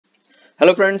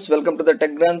Hello friends, welcome to the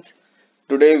Tech Granth.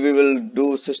 Today we will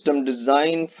do system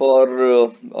design for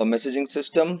a messaging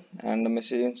system, and the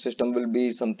messaging system will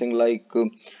be something like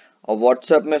a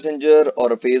WhatsApp messenger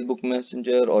or a Facebook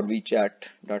messenger or WeChat,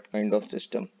 that kind of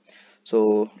system.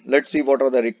 So let's see what are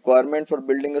the requirements for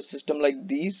building a system like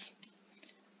these.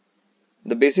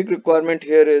 The basic requirement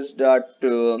here is that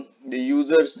the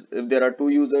users, if there are two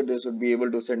users, they should be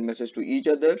able to send message to each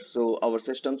other. So our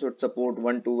system should support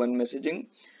one-to-one messaging.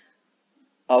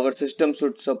 Our system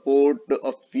should support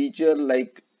a feature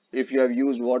like if you have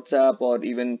used WhatsApp or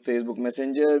even Facebook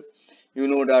Messenger, you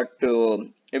know that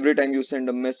every time you send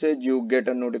a message, you get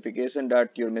a notification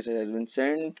that your message has been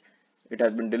sent, it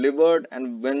has been delivered,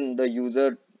 and when the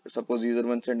user, suppose user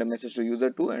 1 send a message to user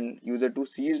 2 and user 2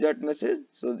 sees that message,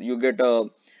 so you get a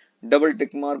double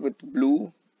tick mark with blue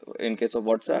in case of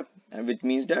WhatsApp, and which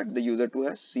means that the user 2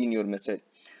 has seen your message.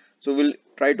 So we'll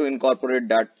try to incorporate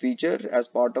that feature as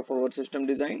part of our system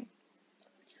design.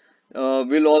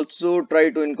 We'll also try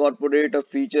to incorporate a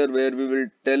feature where we will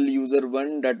tell user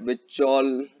 1 that which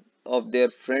all of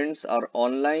their friends are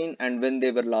online and when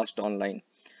they were last online.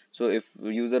 So if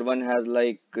user 1 has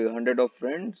like 100 of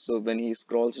friends, so when he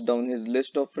scrolls down his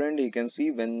list of friends, he can see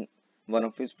when one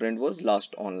of his friends was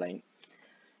last online.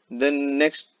 Then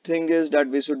next thing is that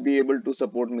we should be able to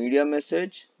support media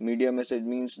message. Media message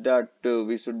means that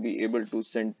we should be able to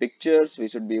send pictures, we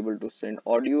should be able to send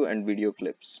audio and video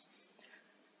clips.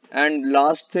 And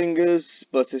last thing is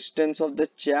persistence of the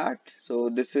chat. So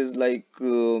this is like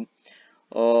uh,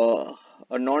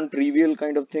 a non-trivial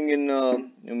kind of thing in a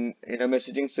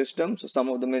messaging system. So some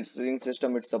of the messaging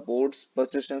system it supports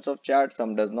persistence of chat,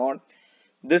 some does not.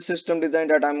 This system design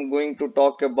that I'm going to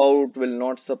talk about will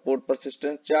not support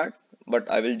persistent chat, but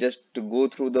I will just go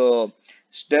through the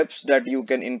steps that you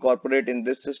can incorporate in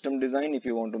this system design if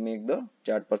you want to make the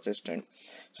chat persistent.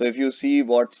 So if you see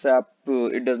WhatsApp,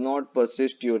 it does not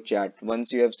persist your chat.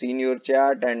 Once you have seen your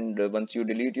chat and once you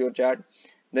delete your chat,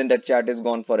 then that chat is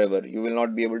gone forever. You will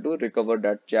not be able to recover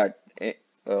that chat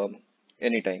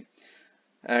anytime.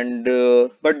 And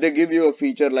but they give you a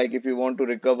feature like if you want to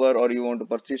recover or you want to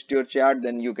persist your chat,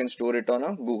 then you can store it on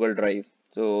a Google Drive.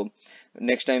 So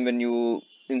next time when you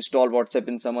install WhatsApp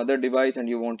in some other device and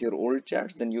you want your old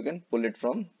chats, then you can pull it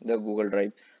from the Google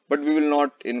Drive. But we will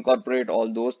not incorporate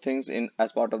all those things in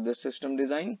as part of the system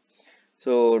design.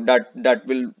 So that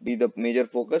will be the major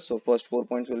focus. So first 4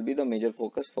 points will be the major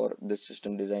focus for this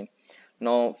system design.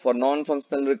 Now for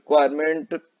non-functional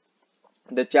requirement,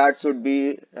 the chat should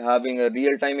be having a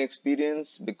real-time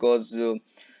experience because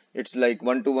it's like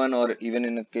one-to-one, or even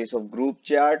in a case of group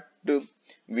chat,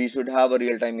 we should have a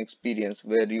real-time experience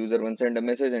where user one send a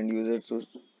message and user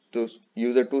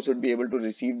two should be able to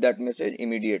receive that message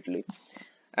immediately,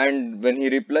 and when he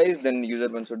replies, then user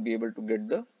one should be able to get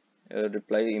the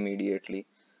reply immediately.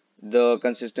 The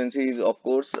consistency is of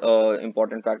course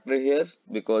important factor here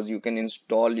because you can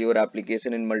install your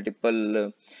application in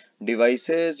multiple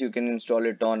devices. You can install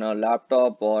it on a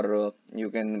laptop, or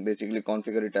you can basically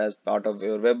configure it as part of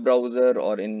your web browser,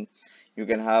 or in you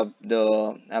can have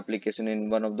the application in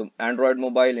one of the Android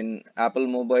mobile, in Apple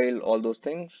mobile, all those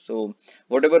things. So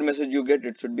whatever message you get,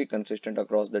 it should be consistent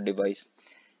across the device.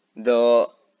 The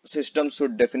system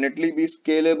should definitely be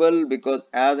scalable because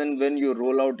as and when you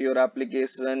roll out your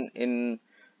application in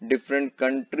different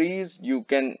countries, you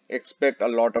can expect a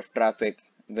lot of traffic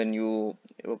when you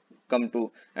come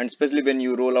to, and especially when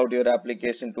you roll out your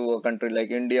application to a country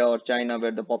like India or China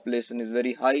where the population is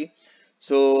very high.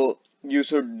 So you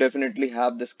should definitely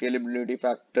have the scalability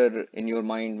factor in your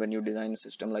mind when you design a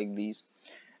system like these.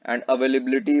 And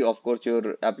availability, of course,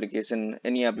 your application,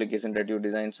 any application that you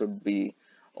design should be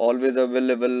always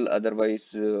available,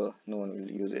 otherwise no one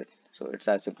will use it. So it's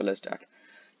as simple as that.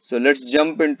 So let's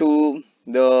jump into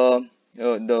the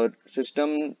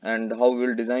system and how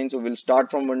we'll design. So we'll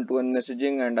start from one-to-one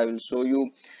messaging, and I will show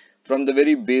you from the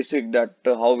very basic that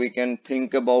how we can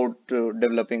think about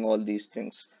developing all these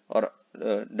things, or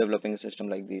developing a system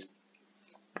like these.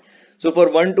 So for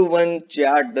one-to-one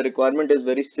chat, the requirement is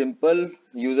very simple.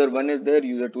 User 1 is there,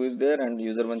 user 2 is there, and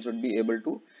user 1 should be able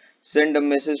to send a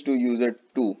message to user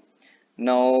 2.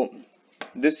 Now,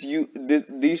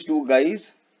 these two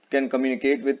guys can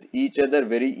communicate with each other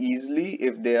very easily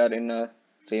if they are in a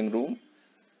same room.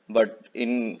 But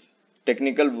in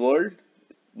technical world,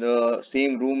 the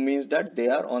same room means that they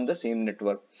are on the same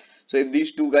network. So if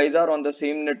these two guys are on the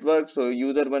same network, so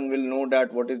user 1 will know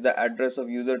that what is the address of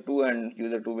user 2, and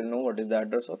user 2 will know what is the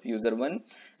address of user 1,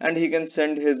 and he can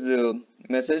send his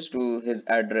message to his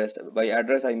address. By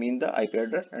address I mean the IP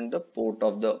address and the port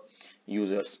of the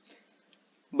users.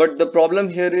 But the problem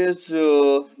here is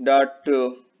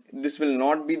that this will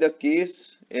not be the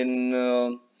case in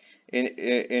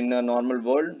a normal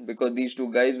world, because these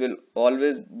two guys will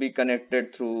always be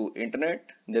connected through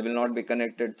internet. They will not be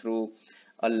connected through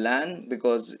a LAN,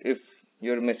 because if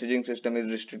your messaging system is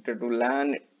restricted to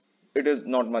LAN, it is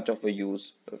not much of a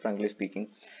use, frankly speaking.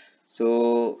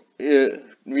 So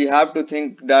we have to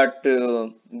think that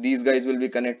these guys will be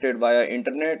connected via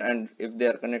internet, and if they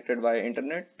are connected via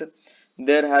internet,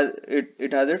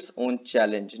 it has its own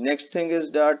challenge. Next thing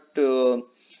is that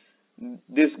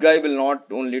this guy will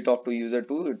not only talk to user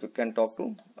 2, it can talk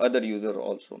to other user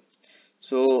also.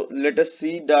 So let us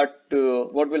see that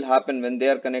what will happen when they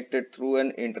are connected through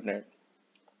an internet.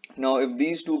 Now, if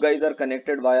these two guys are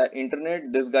connected via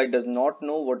internet, this guy does not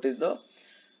know what is the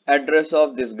address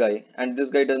of this guy, and this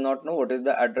guy does not know what is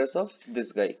the address of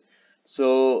this guy.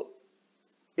 So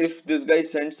if this guy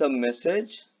sends a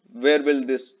message, where will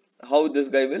this how this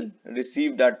guy will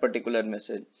receive that particular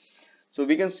message? So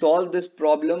we can solve this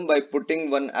problem by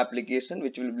putting one application,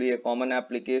 which will be a common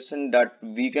application that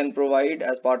we can provide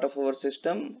as part of our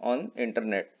system on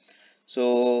internet.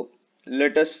 So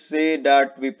let us say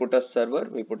that we put a server,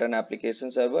 we put an application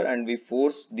server, and we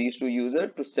force these two users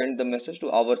to send the message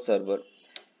to our server.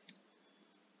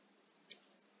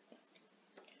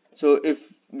 So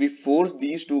if we force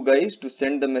these two guys to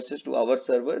send the message to our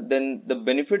server, then the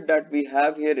benefit that we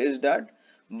have here is that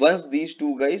once these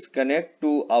two guys connect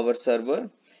to our server,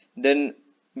 then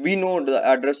we know the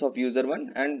address of user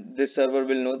 1, and this server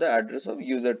will know the address of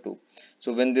user 2.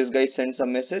 So when this guy sends a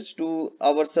message to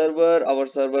our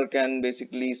server can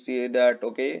basically say that,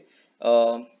 okay,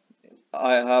 I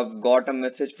have got a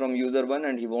message from user 1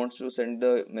 and he wants to send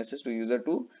the message to user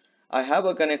 2. I have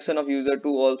a connection of user 2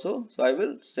 also, so I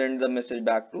will send the message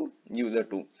back to user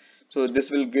 2. So this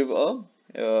will give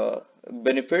a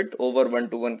benefit over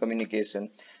one-to-one communication.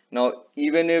 Now,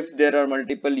 even if there are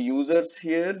multiple users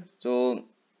here, so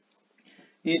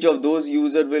each of those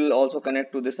user will also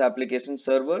connect to this application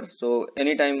server. So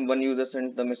anytime one user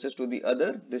sends the message to the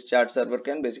other, this chat server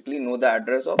can basically know the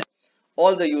address of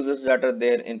all the users that are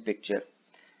there in picture.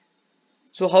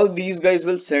 So how these guys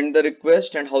will send the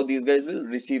request and how these guys will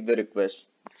receive the request.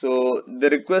 So the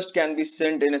request can be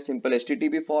sent in a simple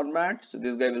HTTP format. So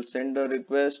this guy will send a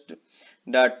request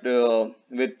that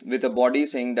with a body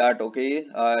saying that, okay,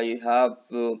 I have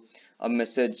a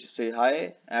message, say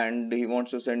hi, and he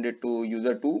wants to send it to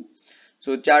user 2.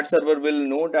 So chat server will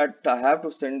know that I have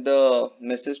to send the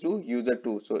message to user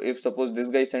 2. So if suppose this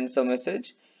guy sends a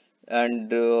message,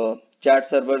 and chat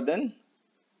server then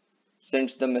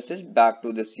sends the message back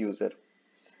to this user.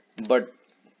 But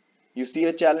you see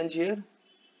a challenge here.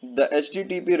 The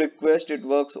HTTP request, it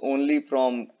works only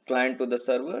from client to the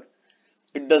server.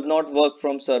 It does not work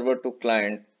from server to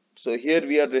client. So here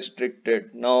we are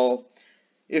restricted. Now,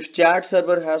 if chat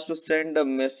server has to send a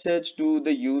message to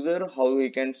the user, how he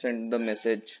can send the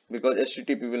message? Because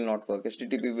HTTP will not work.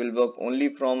 HTTP will work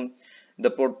only from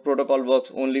the protocol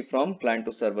works only from client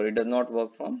to server. It does not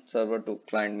work from server to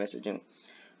client messaging.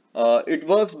 It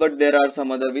works, but there are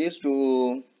some other ways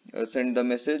to send the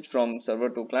message from server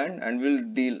to client, and we'll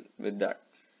deal with that.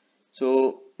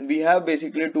 So we have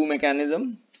basically two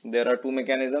mechanisms. There are two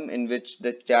mechanisms in which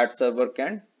the chat server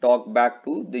can talk back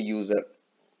to the user.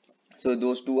 So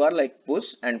those two are like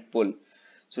push and pull.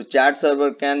 So chat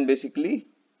server can basically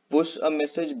push a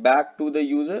message back to the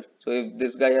user. So if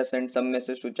this guy has sent some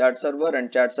message to chat server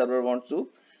and chat server wants to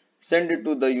send it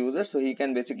to the user, so he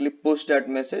can basically push that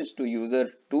message to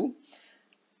user 2,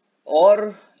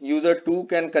 or user 2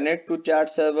 can connect to chat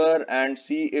server and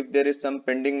see if there is some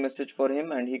pending message for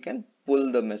him, and he can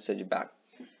pull the message back.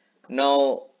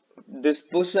 Now this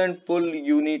push and pull,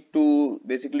 you need to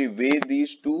basically weigh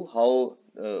these two, how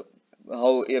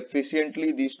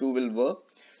efficiently these two will work.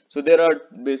 So there are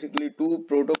basically two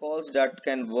protocols that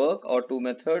can work, or two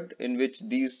methods in which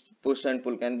these push and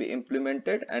pull can be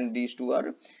implemented, and these two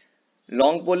are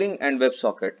long polling and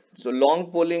WebSocket. So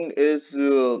long polling is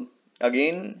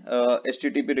again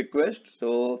HTTP request.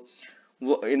 So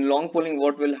in long polling,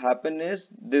 what will happen is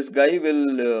this guy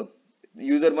will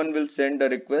user 1 will send a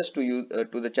request to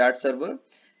the chat server.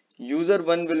 User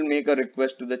 1 will make a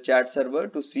request to the chat server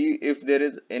to see if there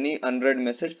is any unread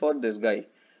message for this guy.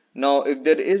 Now if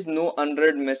there is no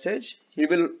unread message, he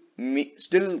will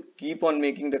still keep on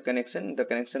making the connection. The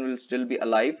connection will still be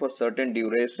alive for certain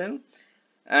duration,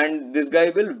 and this guy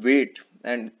will wait,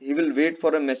 and he will wait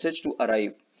for a message to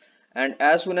arrive, and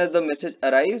as soon as the message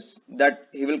arrives, that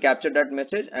he will capture that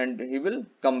message and he will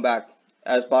come back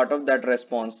as part of that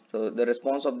response. So the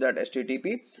response of that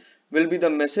HTTP will be the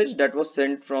message that was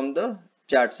sent from the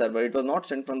chat server. It was not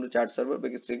sent from the chat server,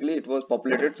 basically it was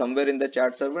populated somewhere in the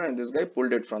chat server, and this guy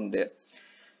pulled it from there.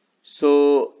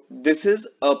 So this is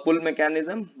a pull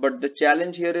mechanism, but the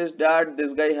challenge here is that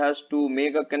this guy has to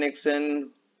make a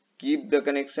connection, keep the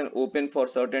connection open for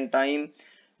certain time,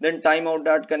 then time out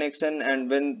that connection, and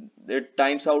when it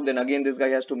times out, then again this guy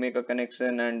has to make a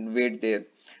connection and wait there.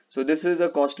 So this is a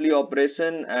costly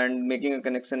operation, and making a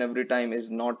connection every time is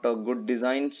not a good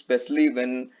design, especially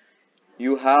when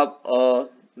you have a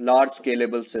large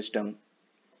scalable system.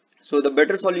 So the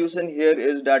better solution here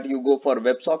is that you go for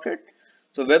WebSocket.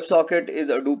 So WebSocket is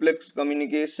a duplex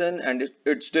communication, and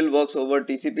it still works over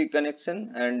TCP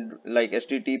connection and like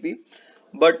HTTP.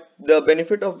 But the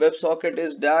benefit of WebSocket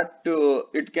is that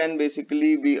it can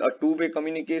basically be a two-way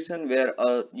communication where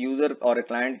a user or a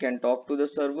client can talk to the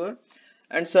server,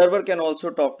 and server can also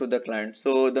talk to the client.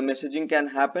 So the messaging can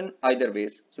happen either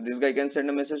ways. So this guy can send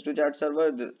a message to chat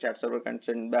server, the chat server can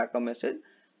send back a message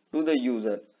to the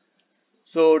user.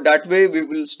 So that way we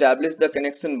will establish the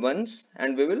connection once,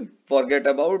 and we will forget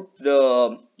about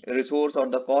the resource or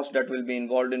the cost that will be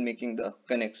involved in making the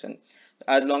connection.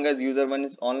 As long as user one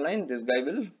is online, this guy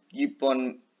will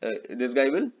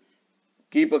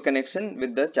keep a connection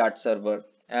with the chat server,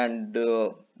 and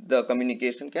the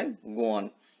communication can go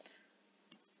on.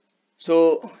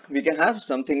 So we can have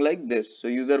something like this. So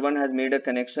user one has made a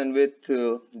connection with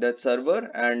that server,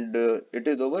 and it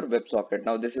is over WebSocket.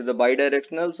 Now this is a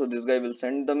bidirectional, so this guy will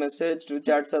send the message to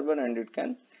chat server and it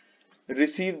can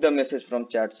receive the message from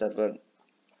chat server.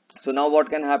 So now what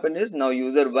can happen is, now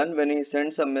user one, when he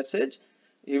sends a message,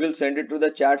 he will send it to the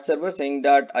chat server saying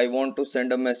that I want to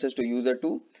send a message to user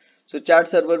two. So chat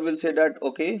server will say that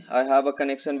okay, I have a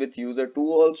connection with user two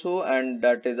also, and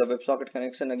that is a WebSocket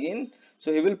connection again.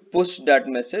 So he will push that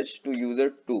message to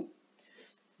user two.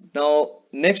 Now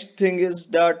next thing is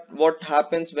that what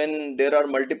happens when there are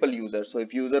multiple users. So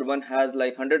if user one has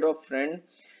like 100 of friends,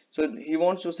 so he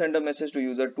wants to send a message to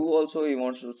user two also. He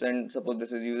wants to send, suppose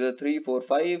this is user 3, 4,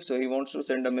 5. So he wants to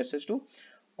send a message to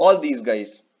all these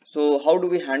guys. So how do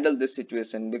we handle this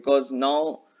situation? Because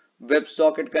now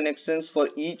WebSocket connections for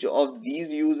each of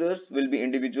these users will be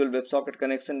individual WebSocket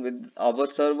connection with our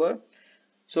server.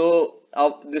 So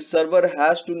this server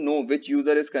has to know which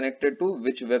user is connected to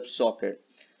which WebSocket.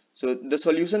 So the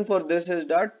solution for this is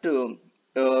that the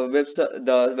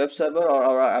web server or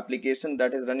our application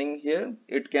that is running here,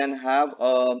 it can have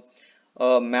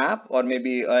a map or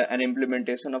maybe an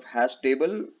implementation of hash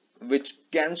table which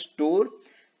can store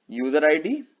user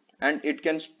ID, and it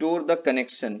can store the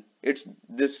connection. It's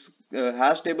this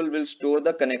hash table will store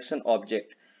the connection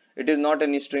object. It is not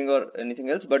any string or anything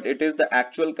else, but it is the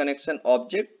actual connection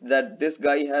object that this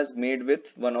guy has made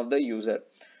with one of the user.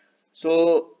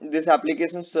 So this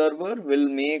application server will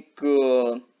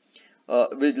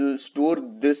will store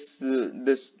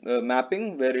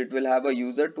mapping where it will have a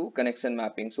user to connection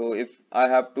mapping. So if I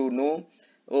have to know,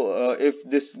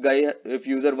 if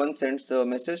user one sends a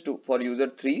message to for user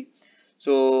three,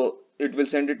 so it will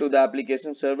send it to the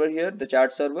application server here, the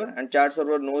chat server, and chat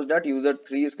server knows that user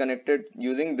 3 is connected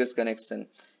using this connection,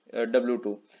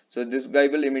 W2. So this guy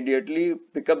will immediately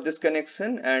pick up this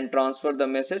connection and transfer the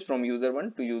message from user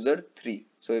 1 to user 3.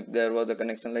 So if there was a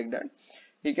connection like that,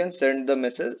 he can send the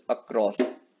message across.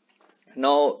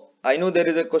 Now, I know there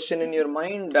is a question in your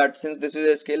mind that since this is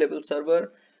a scalable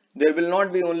server, there will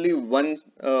not be only one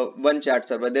chat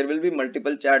server. There will be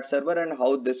multiple chat server, and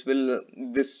how this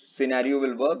scenario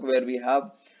will work, where we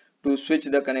have to switch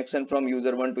the connection from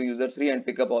user 1 to user 3 and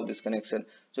pick up all this connection.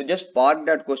 So just park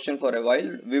that question for a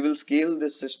while. We will scale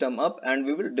this system up and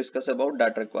we will discuss about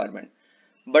that requirement.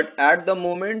 But at the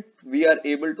moment, we are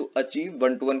able to achieve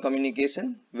one-to-one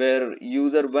communication where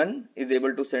user 1 is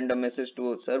able to send a message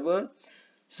to a server.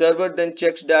 Server then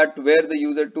checks that where the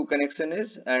user 2 connection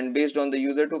is, and based on the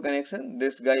user 2 connection,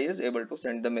 this guy is able to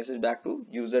send the message back to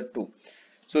user 2.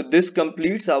 So this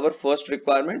completes our first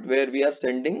requirement, where we are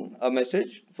sending a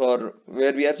message where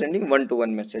we are sending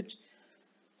one-to-one message.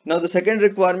 Now the second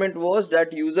requirement was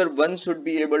that user 1 should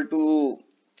be able to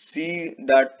see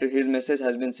that his message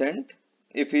has been sent.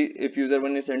 If user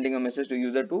 1 is sending a message to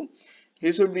user 2,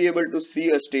 he should be able to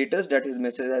see a status that his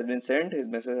message has been sent, his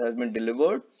message has been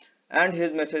delivered, and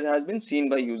his message has been seen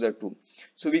by user 2.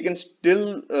 So we can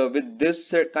still with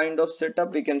this kind of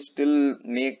setup, we can still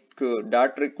make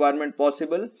that requirement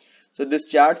possible. So this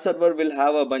chat server will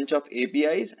have a bunch of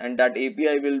APIs, and that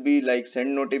API will be like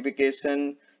send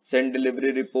notification, send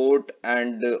delivery report,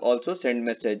 and also send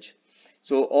message.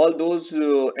 So all those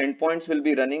endpoints will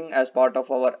be running as part of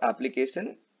our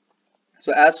application.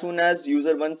 So as soon as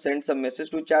user one sends a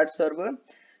message to chat server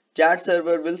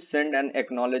will send an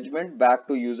acknowledgement back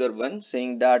to user one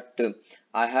saying that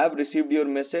I have received your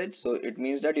message. So it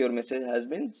means that your message has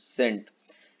been sent.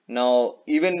 Now,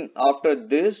 even after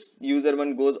this, user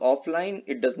 1 goes offline,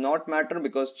 it does not matter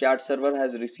because chat server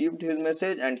has received his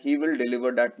message and he will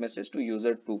deliver that message to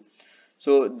user 2.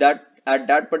 So that at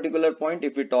that particular point,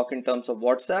 if we talk in terms of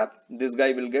WhatsApp, this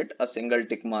guy will get a single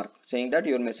tick mark saying that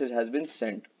your message has been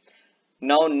sent.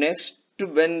 Now next,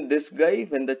 when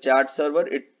the chat server,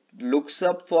 it looks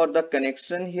up for the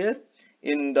connection here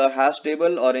in the hash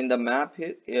table or in the map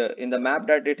here, in the map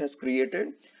that it has created.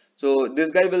 So this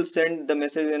guy will send the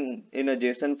message in a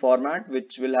JSON format,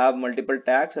 which will have multiple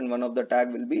tags, and one of the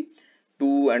tag will be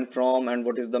to and from and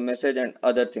what is the message and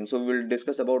other things. So we will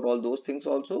discuss about all those things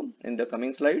also in the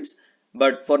coming slides.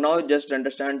 But for now, just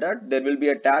understand that there will be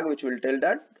a tag which will tell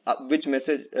that which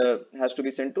message has to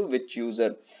be sent to which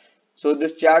user. So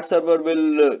this chat server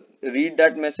will read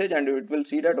that message and it will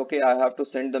see that, okay, I have to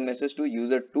send the message to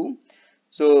user 2.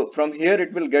 So from here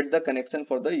it will get the connection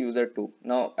for the user 2.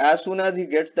 Now as soon as he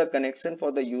gets the connection for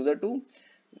the user 2,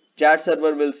 chat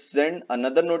server will send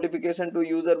another notification to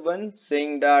user 1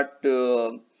 saying that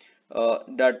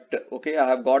okay, I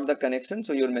have got the connection,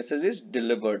 so your message is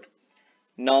delivered.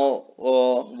 Now,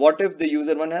 what if the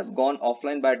user 1 has gone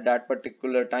offline by that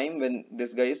particular time when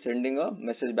this guy is sending a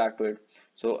message back to it?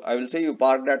 So I will say you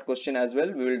park that question as well.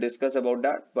 We will discuss about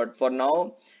that. But for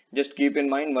now, just keep in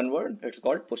mind one word. It's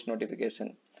called push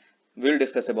notification. We'll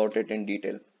discuss about it in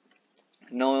detail.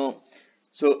 Now,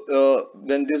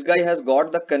 when this guy has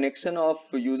got the connection of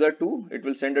user 2, it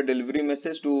will send a delivery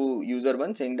message to user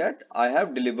 1 saying that I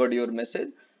have delivered your message,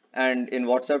 and in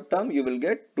WhatsApp term you will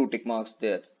get 2 tick marks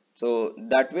there. So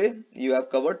that way you have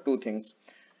covered two things.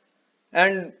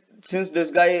 And since this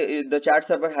guy, the chat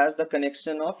server has the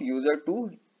connection of user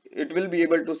 2, it will be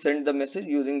able to send the message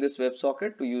using this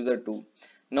WebSocket to user 2.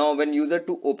 Now when user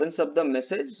 2 opens up the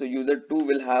message, so user 2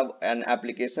 will have an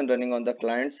application running on the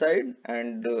client side,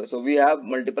 and so we have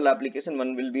multiple applications.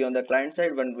 One will be on the client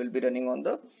side, one will be running on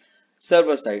the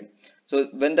server side. So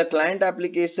when the client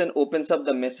application opens up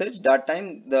the message, that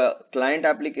time the client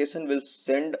application will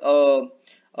send a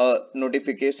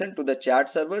notification to the chat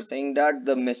server saying that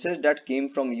the message that came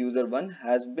from user 1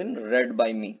 has been read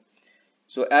by me.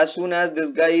 So as soon as this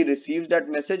guy receives that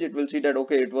message, it will see that,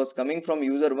 okay, it was coming from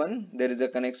user 1, there is a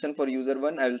connection for user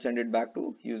 1, I will send it back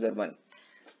to user 1.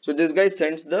 So this guy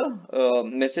sends the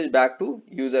message back to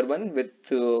user 1 with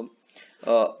the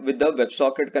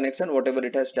WebSocket connection, whatever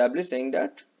it has established, saying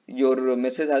that your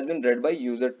message has been read by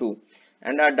user 2.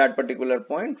 And at that particular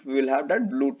point, we will have that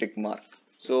blue tick mark.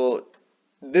 So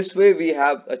this way we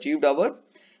have achieved our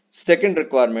second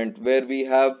requirement, where we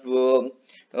have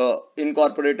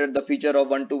incorporated the feature of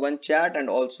one-to-one chat and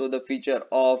also the feature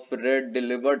of read,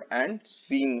 delivered and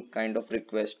seen kind of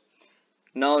request.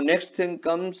 Now next thing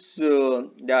comes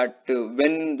that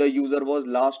when the user was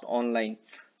last online.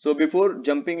 So before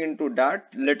jumping into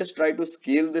that, let us try to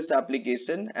scale this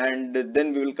application and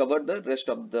then we will cover the rest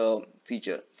of the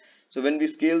feature. So when we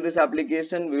scale this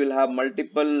application, we will have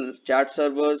multiple chat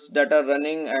servers that are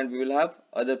running and we will have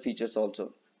other features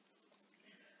also.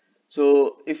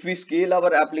 So if we scale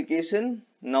our application,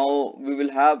 now we will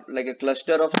have like a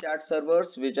cluster of chat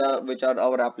servers which are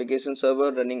our application server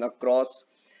running across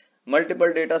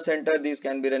multiple data center. These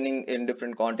can be running in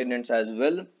different continents as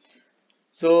well.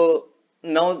 So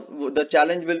now the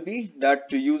challenge will be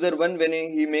that user 1, when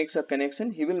he makes a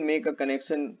connection, he will make a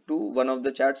connection to one of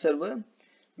the chat server.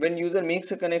 When user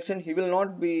makes a connection, he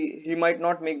might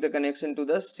not make the connection to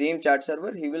the same chat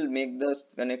server. He will make the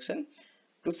connection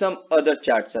to some other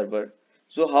chat server.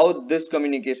 So how this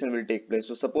communication will take place?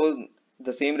 So suppose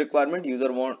the same requirement,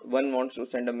 user 1 wants to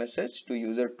send a message to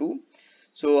user 2.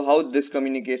 So how this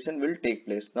communication will take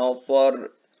place? Now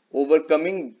for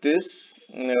overcoming this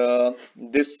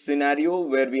this scenario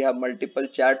where we have multiple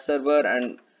chat server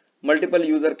and multiple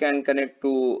user can connect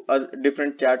to a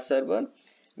different chat server,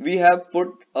 we have put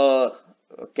a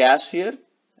cache here,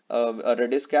 a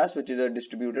Redis cache, which is a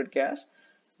distributed cache.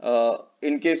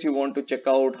 In case you want to check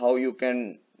out how you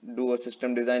can do a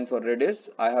system design for Redis,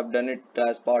 I have done it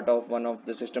as part of one of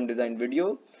the system design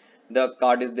video. The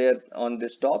card is there on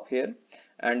this top here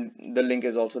and the link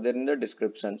is also there in the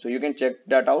description. So you can check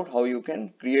that out, how you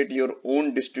can create your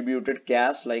own distributed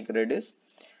cache like Redis.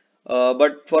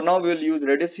 But for now we'll use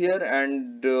Redis here,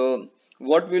 and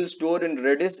what we'll store in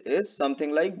Redis is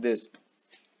something like this.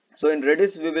 So in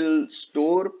Redis we will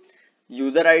store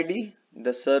user ID,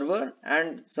 the server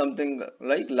and something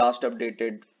like last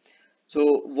updated.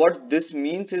 So what this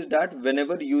means is that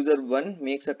whenever user 1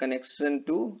 makes a connection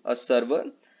to a server,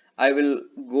 I will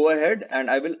go ahead and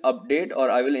I will update or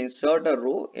I will insert a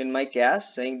row in my cache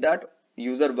saying that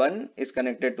user 1 is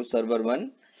connected to server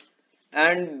 1.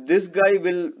 and this guy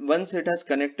will, once it has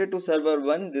connected to server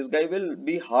 1, this guy will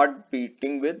be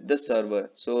heartbeating with the server.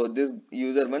 So this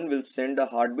user 1 will send a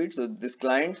heartbeat. So this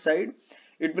client side,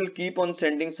 it will keep on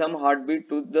sending some heartbeat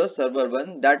to the server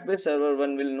 1. That way server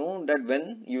 1 will know that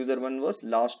when user 1 was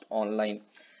last online.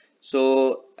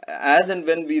 So as and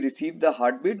when we receive the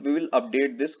heartbeat, we will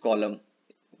update this column.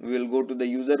 We will go to the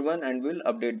user one and we'll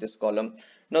update this column.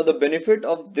 Now the benefit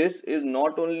of this is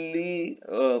not only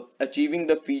achieving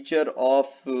the feature of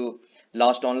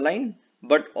last online,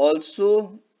 but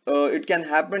also it can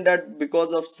happen that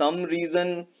because of some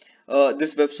reason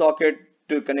this WebSocket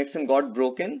connection got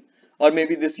broken, or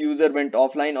maybe this user went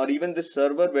offline, or even this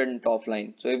server went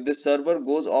offline. So if this server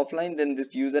goes offline, then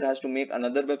this user has to make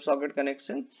another WebSocket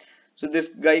connection. So this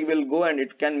guy will go and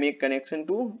it can make connection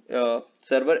to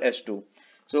server S2.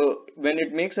 So when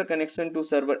it makes a connection to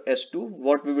server S2,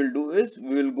 what we will do is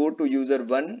we will go to user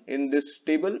 1 in this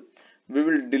table. We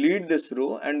will delete this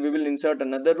row and we will insert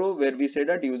another row where we say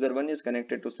that user 1 is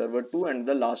connected to server 2 and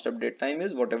the last update time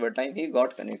is whatever time he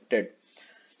got connected.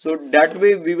 So that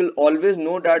way we will always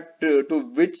know that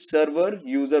to which server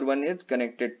user 1 is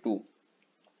connected to.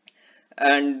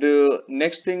 And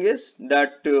next thing is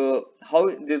that how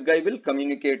this guy will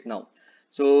communicate now.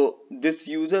 So this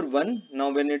user 1, now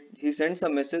when he sends a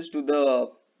message to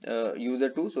the user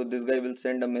 2, so this guy will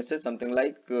send a message something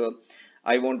like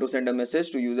I want to send a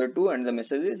message to user 2 and the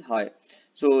message is hi.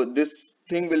 So this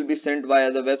thing will be sent via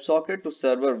the WebSocket to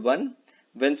server 1.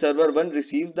 When server 1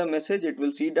 receives the message, it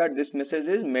will see that this message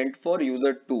is meant for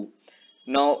user 2.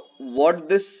 Now what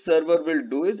this server will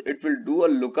do is it will do a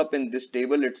lookup in this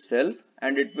table itself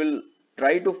and it will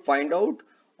try to find out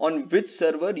on which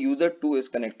server user 2 is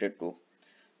connected to.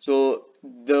 So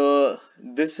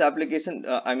this application,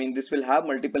 this will have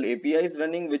multiple APIs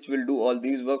running which will do all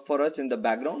these work for us in the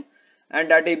background, and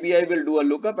that API will do a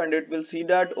lookup and it will see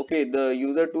that okay, the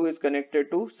user 2 is connected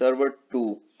to server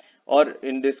 2, or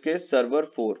in this case server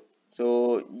 4.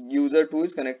 So user 2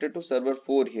 is connected to server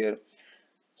 4 here.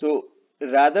 So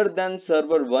rather than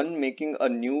server 1 making a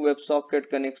new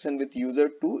WebSocket connection with user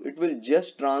 2, it will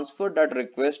just transfer that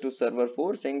request to server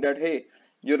 4 saying that hey,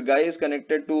 your guy is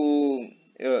connected to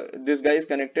this guy is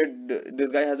connected,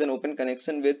 this guy has an open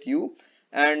connection with you,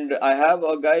 and I have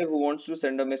a guy who wants to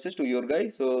send a message to your guy,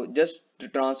 so just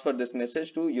transfer this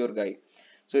message to your guy.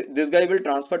 So this guy will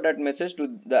transfer that message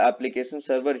to the application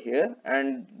server here,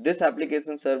 and this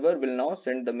application server will now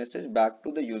send the message back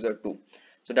to the user 2.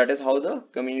 So that is how the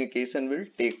communication will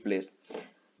take place.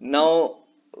 Now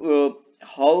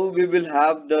how we will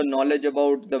have the knowledge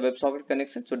about the WebSocket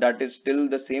connection? So that is still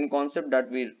the same concept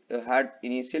that we had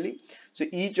initially. So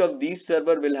each of these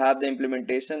server will have the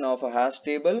implementation of a hash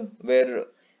table where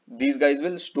these guys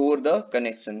will store the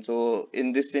connection. So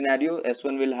in this scenario,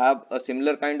 S1 will have a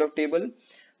similar kind of table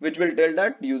which will tell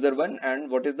that user 1 and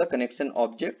what is the connection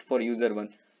object for user 1.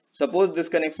 Suppose this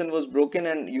connection was broken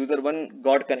and user 1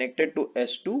 got connected to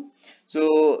S2.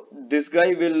 So this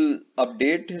guy will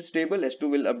update his table, S2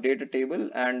 will update a table,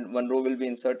 and one row will be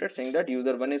inserted saying that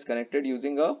user 1 is connected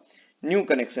using a new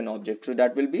connection object. So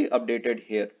that will be updated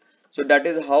here. So that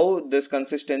is how this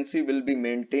consistency will be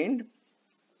maintained,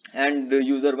 and the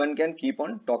user 1 can keep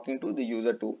on talking to the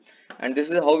user 2, and this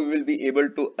is how we will be able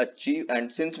to achieve. And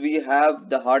since we have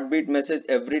the heartbeat message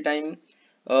every time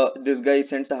this guy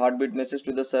sends a heartbeat message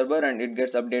to the server and it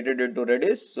gets updated into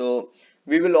Redis, so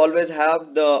we will always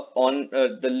have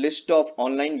the list of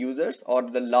online users or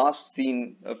the last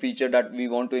seen feature that we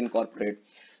want to incorporate.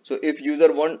 So if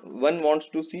user one wants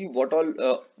to see what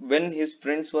all when his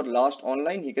friends were last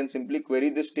online, he can simply query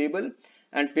this table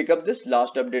and pick up this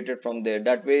last updated from there.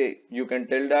 That way you can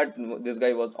tell that this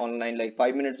guy was online like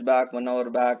 5 minutes back, 1 hour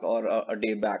back, or a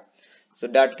day back. So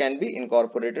that can be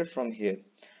incorporated from here.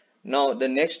 Now the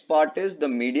next part is the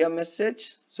media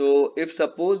message. So if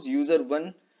suppose user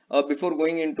 1, before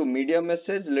going into media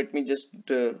message, let me just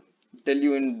tell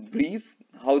you in brief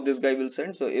how this guy will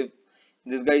send. So if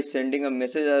this guy is sending a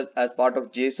message as part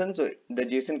of JSON, so the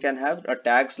JSON can have a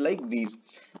tags like these.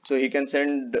 So he can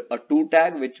send a to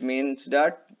tag, which means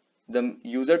that the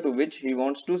user to which he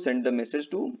wants to send the message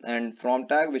to, and from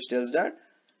tag, which tells that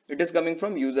it is coming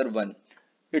from user 1.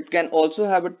 It can also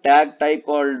have a tag type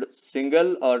called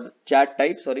single, or chat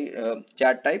type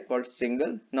called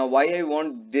single. Now why I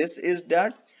want this is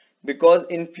that because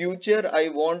in future I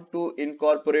want to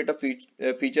incorporate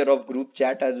a feature of group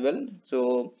chat as well.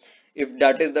 So if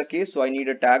that is the case, so I need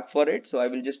a tag for it. So I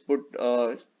will just put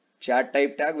a chat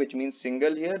type tag, which means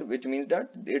single here, which means that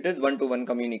it is one-to-one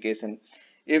communication.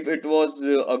 If it was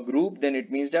a group, then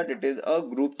it means that it is a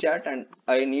group chat and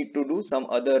I need to do some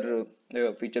other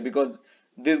feature, because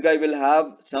this guy will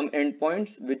have some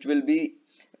endpoints which will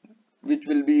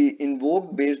be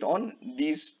invoked based on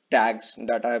these tags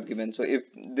that I have given. So if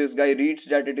this guy reads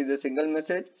that it is a single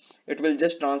message, it will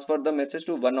just transfer the message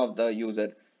to one of the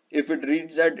user. If it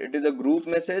reads that it is a group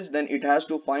message, then it has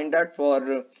to find that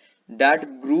for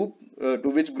that group, to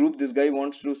which group this guy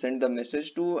wants to send the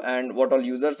message to, and what all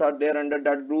users are there under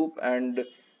that group, and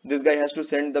this guy has to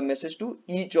send the message to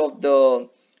each of the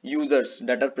users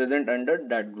that are present under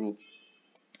that group.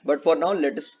 But for now,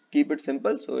 let us keep it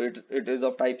simple. So it is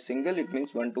of type single, it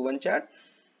means one-to-one chat.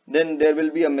 Then there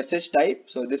will be a message type.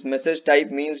 So this message type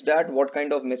means that what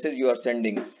kind of message you are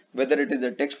sending, whether it is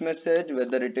a text message,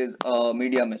 whether it is a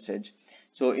media message.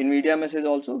 So in media message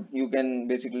also, you can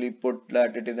basically put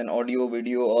that it is an audio,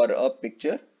 video, or a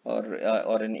picture,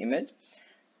 or an image,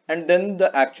 and then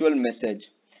the actual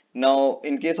message. Now,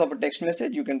 in case of a text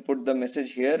message, you can put the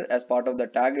message here as part of the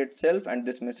tag itself, and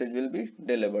this message will be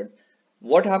delivered.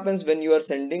 What happens when you are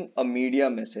sending a media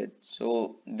message?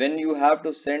 So when you have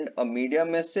to send a media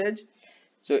message,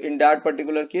 so in that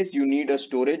particular case, you need a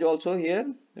storage also here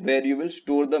where you will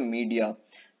store the media,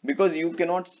 because you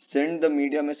cannot send the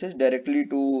media message directly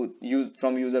to use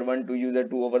from user 1 to user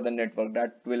 2 over the network.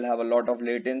 That will have a lot of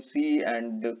latency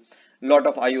and lot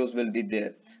of IOs will be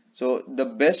there. So the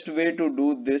best way to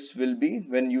do this will be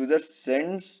when user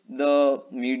sends the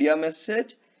media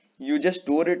message, you just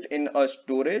store it in a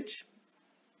storage.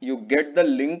 You get the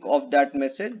link of that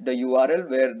message, the URL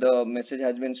where the message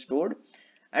has been stored,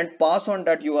 and pass on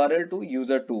that URL to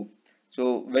user 2.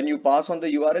 So when you pass on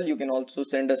the URL, you can also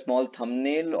send a small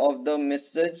thumbnail of the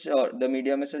message or the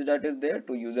media message that is there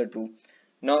to user 2.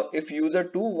 Now if user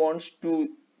 2 wants to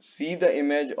see the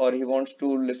image, or he wants to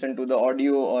listen to the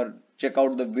audio or check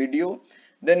out the video,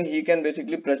 then he can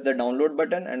basically press the download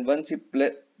button, and once he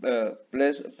press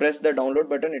the download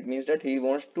button, it means that he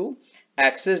wants to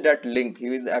access that link. He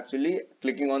is actually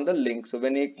clicking on the link. So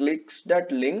when he clicks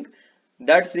that link,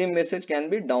 that same message can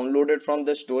be downloaded from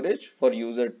the storage for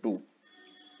user 2.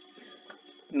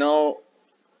 Now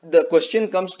the question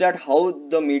comes that how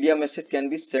the media message can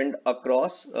be sent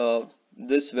across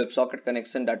this WebSocket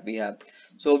connection that we have.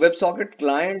 So WebSocket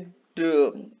client,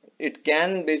 it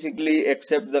can basically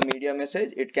accept the media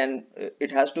message.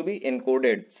 It has to be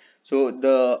encoded. So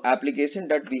the application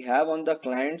that we have on the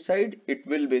client side, it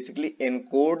will basically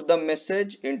encode the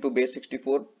message into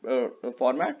base64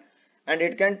 format, and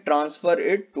it can transfer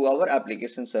it to our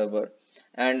application server,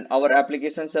 and our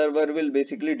application server will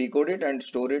basically decode it and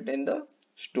store it in the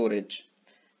storage.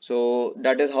 So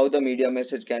that is how the media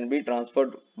message can be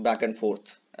transferred back and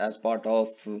forth as part of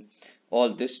all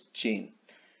this chain.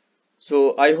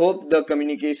 So I hope the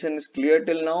communication is clear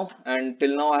till now, and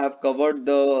till now I have covered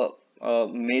the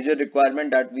major requirement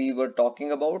that we were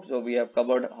talking about. So we have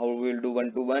covered how we will do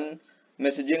one-to-one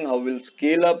messaging, how we will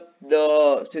scale up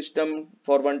the system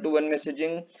for one-to-one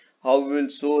messaging, how we will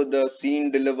show the seen,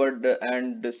 delivered,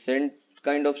 and sent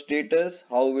kind of status,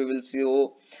 how we will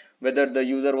show whether the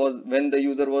user was when the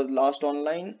user was last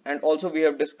online, and also we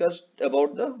have discussed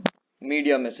about the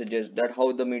media messages, that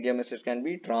how the media message can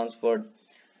be transferred.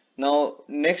 Now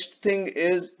next thing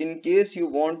is, in case you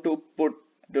want to put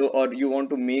or you want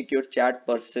to make your chat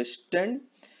persistent.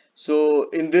 So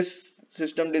in this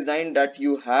system design that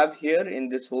you have here in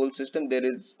this whole system, there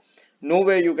is no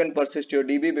way you can persist your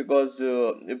DB, because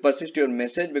persist your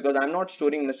message, because I'm not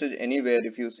storing message anywhere.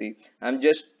 If you see, I'm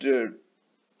just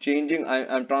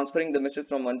I'm transferring the message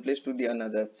from one place to the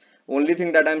another. Only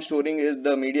thing that I'm storing is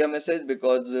the media message,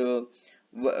 because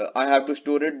I have to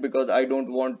store it because I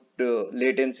don't want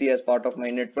latency as part of my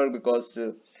network, because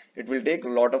it will take a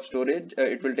lot of storage,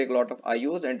 it will take a lot of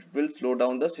IOs, and it will slow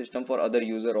down the system for other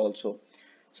user also.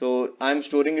 So I'm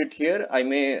storing it here. I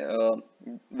may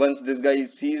once this guy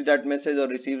sees that message or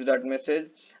receives that message,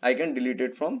 I can delete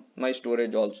it from my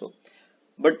storage also.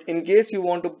 But in case you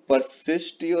want to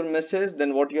persist your message,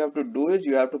 then what you have to do is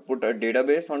you have to put a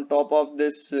database on top of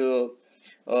this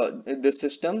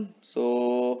system.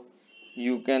 So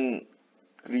you can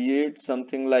create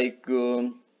something like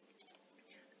a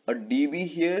DB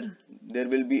here. There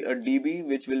will be a DB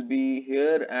which will be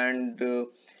here, and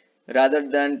rather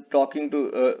than talking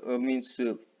to means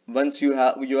once you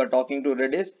are talking to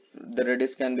Redis, the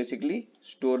Redis can basically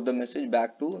store the message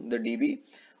back to the DB,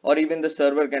 or even the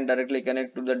server can directly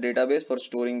connect to the database for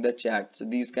storing the chat. So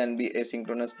these can be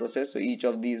asynchronous process. So each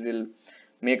of these will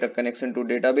make a connection to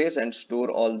database and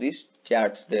store all these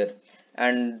chats there.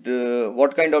 And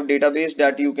what kind of database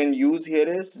that you can use here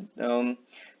is,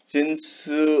 since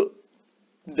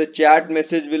the chat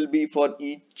message will be for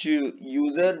each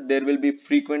user, there will be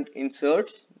frequent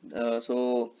inserts.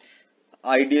 So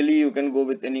Ideally you can go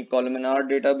with any columnar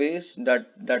database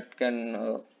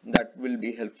that will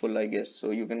be helpful, I guess.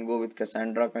 So you can go with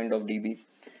Cassandra kind of DB.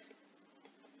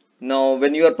 Now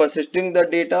when you are persisting the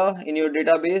data in your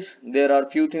database, there are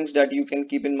few things that you can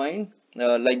keep in mind,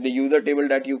 like the user table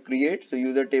that you create. So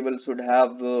user table should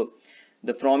have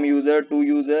the from user to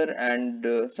user,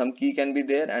 and some key can be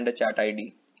there, and a chat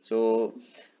ID. So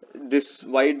this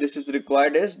why this is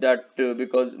required is that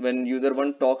because when user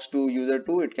 1 talks to user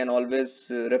 2, it can always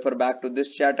refer back to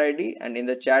this chat ID, and in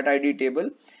the chat ID table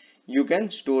you can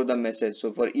store the message.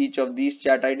 So for each of these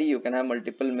chat ID you can have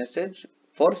multiple message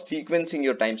for sequencing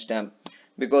your timestamp,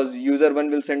 because user 1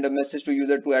 will send a message to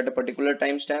user 2 at a particular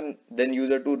timestamp, then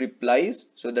user 2 replies,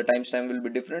 so the timestamp will be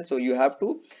different. So you have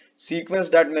to sequence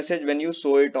that message when you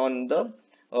show it on the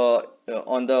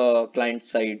client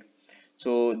side.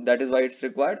 So that is why it's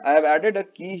required. I have added a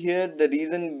key here. The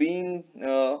reason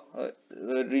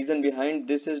behind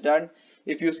this is that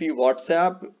if you see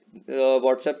WhatsApp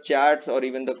chats or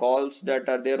even the calls that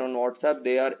are there on WhatsApp,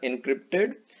 they are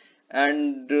encrypted,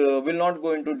 and will not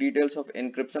go into details of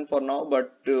encryption for now,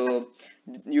 but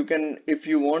you can, if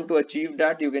you want to achieve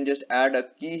that, you can just add a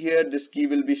key here. This key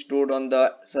will be stored on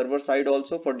the server side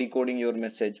also for decoding your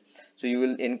message. So you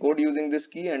will encode using this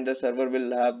key, and the server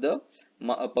will have the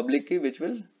public key which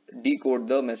will decode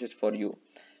the message for you.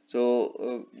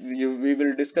 So we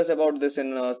will discuss about this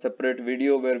in a separate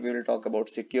video where we will talk about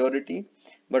security,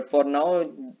 but for now,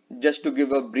 just to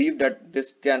give a brief that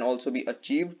this can also be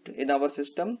achieved in our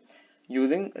system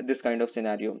using this kind of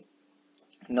scenario.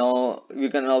 Now we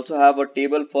can also have a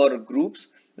table for groups,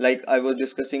 like I was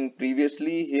discussing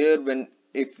previously here. When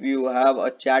if you have a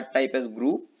chat type as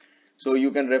group, so you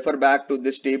can refer back to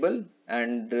this table,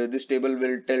 and this table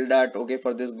will tell that okay,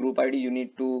 for this group ID you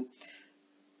need to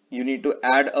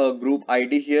add a group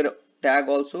ID here tag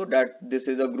also, that this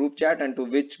is a group chat and to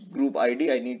which group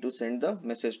ID I need to send the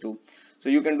message to. So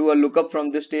you can do a lookup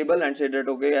from this table and say that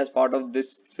okay, as part of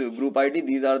this group ID,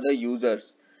 these are the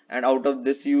users, and out of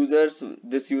this users,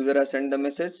 this user has sent the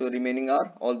message, so remaining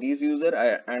are all these users,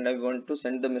 and I want to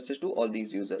send the message to all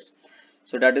these users.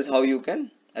 So that is how you can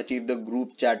achieve the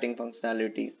group chatting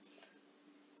functionality.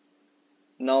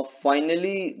 Now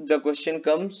finally the question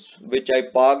comes, which I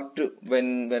parked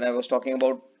when I was talking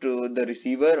about the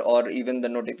receiver or even the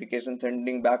notification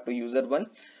sending back to user 1.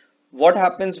 What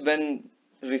happens when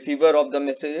receiver of the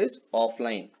message is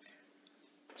offline?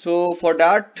 So for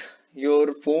that,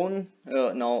 your phone,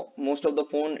 now most of the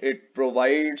phone, it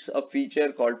provides a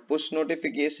feature called push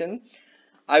notification.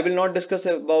 I will not discuss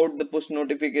about the push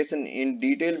notification in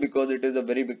detail because it is a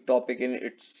very big topic in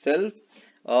itself.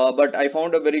 But I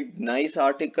found a very nice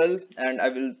article, and I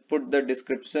will put the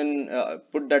description,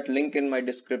 put that link in my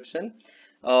description.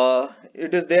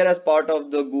 It is there as part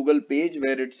of the Google page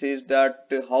where it says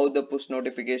that how the push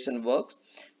notification works.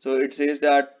 So it says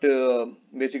that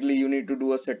basically you need to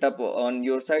do a setup on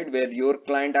your side where your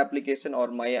client application or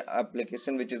my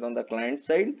application, which is on the client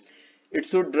side, it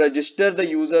should register the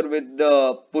user with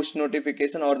the push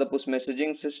notification or the push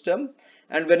messaging system,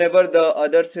 and whenever the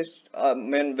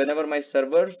whenever my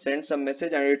server sends a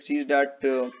message and it sees that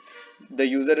the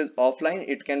user is offline,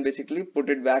 it can basically put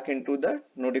it back into the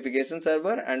notification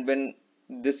server, and when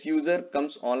this user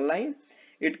comes online,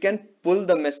 it can pull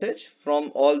the message from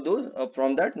all those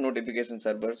from that notification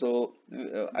server. So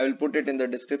I will put it in the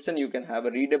description, you can have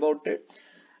a read about it.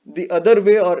 The other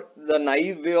way, or the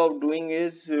naive way of doing,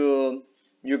 is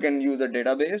you can use a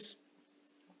database,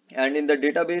 and in the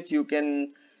database you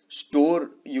can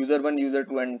store user 1, user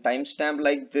 2 and timestamp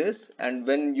like this, and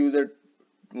when user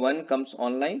 1 comes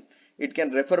online, it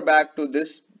can refer back to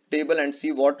this table and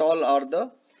see what all are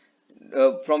the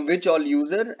from which all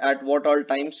user at what all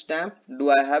timestamp do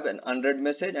I have an unread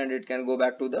message, and it can go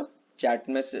back to the chat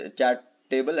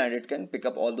table, and it can pick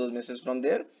up all those messages from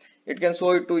there. It can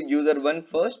show it to user 1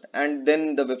 first, and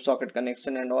then the WebSocket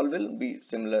connection and all will be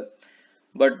similar.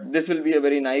 But this will be a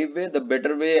very naive way. The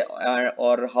better way,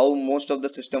 or how most of the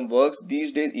system works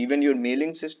these days, even your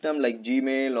mailing system like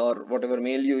Gmail or whatever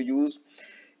mail you use,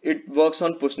 it works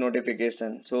on push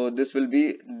notification. So this will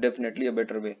be definitely a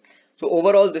better way. So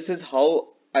overall, this is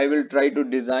how I will try to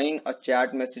design a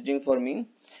chat messaging for me.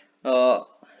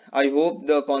 I hope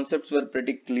the concepts were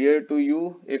pretty clear to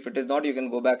you. If it is not, you can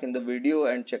go back in the video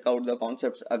and check out the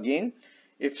concepts again.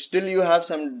 If still you have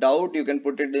some doubt, you can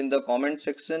put it in the comment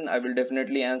section. I will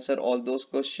definitely answer all those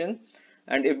questions.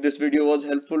 And if this video was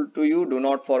helpful to you, do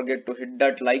not forget to hit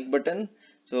that like button.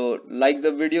 So like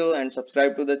the video and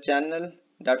subscribe to the channel.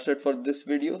 That's it for this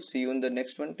video. See you in the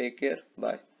next one. Take care.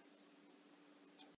 Bye.